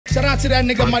Shout out to that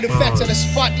nigga Malefactor, the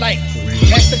Spotlight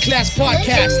Masterclass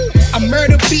podcast. I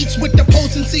murder beats with the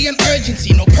potency and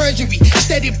urgency, no perjury.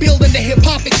 Steady building the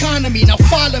hip-hop economy. Now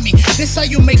follow me, this how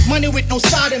you make money with no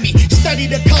sodomy. Study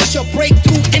the culture, break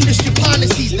through industry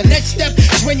policies. The next step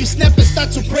is when you snap and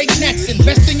start to break necks.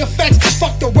 Invest in your facts,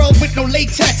 fuck the world with no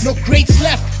latex. No greats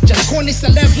left, just corny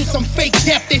celebs with some fake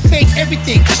depth. They fake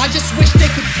everything, I just wish they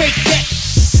could fake that.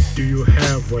 Do you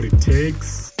have what it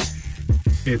takes?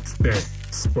 It's that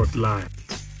Spotlight.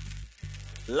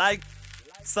 Like,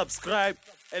 subscribe,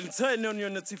 and turn on your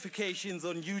notifications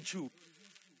on YouTube.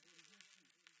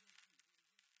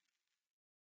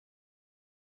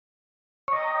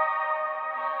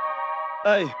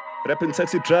 Aye, rapping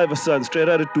taxi driver son, straight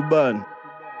out of Duban.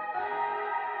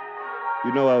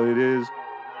 You know how it is.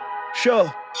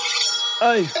 Sure.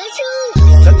 Aye.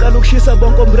 Ngaqala ukushisa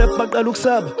bonke omrap baqala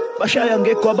ukusaba. Bashaya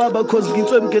ngekwababa cause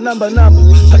ngintswe ngenamba namba.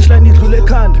 Punchline idlule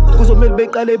ekhanda kuzomela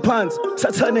beqale phansi.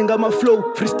 Sathane ngama flow,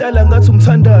 freestyle ngathi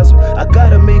umthandazo. I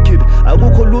gotta make it.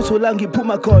 Akukho lutho la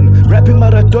ngiphuma khona. Rapping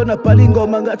Maradona bhala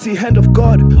ingoma ngathi hand of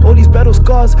God. All these battle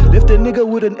scars left a nigga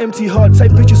with an empty heart.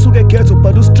 Type bitches suke ghetto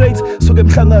but do straight suke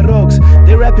mhlanga rocks.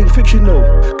 They rapping fictional,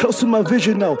 close to my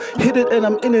vision now. Hit it and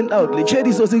I'm in and out.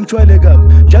 Lechedi so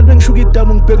zingijwayeleka. Njalo ngishukit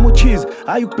damu ngibheka ucheese.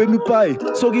 Ayi ubhemi pie.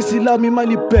 So ngisilami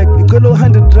imali back. Ikolo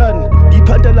 100 rand.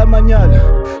 Ngiphatha la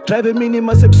manyala. Drive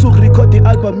minima sebusuku record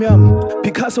i-album yami.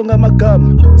 Picasso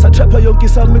ngamagama. Satrapha yonke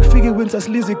isami kufika i-winter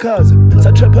sleazy cars.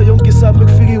 Satrapha yonke isami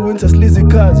kufika i-winter sleazy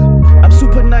cars. I'm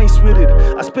super nice with it.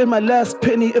 I spend my last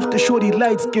penny if the shorty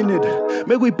light skinned it.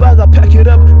 Make we bag, I pack it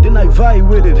up, then I vibe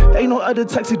with it. Ain't no other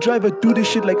taxi driver do this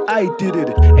shit like I did it.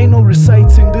 Ain't no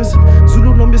reciting this.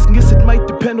 Zulu no misngis, it might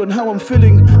depend on how I'm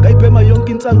feeling. Gaibema yonke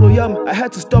intango yam, I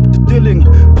had to stop the dealing.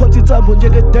 Poti tambo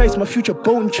njenge dice, my future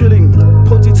bone chilling.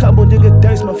 Poti tambo njenge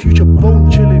dice, my future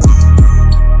bone chilling.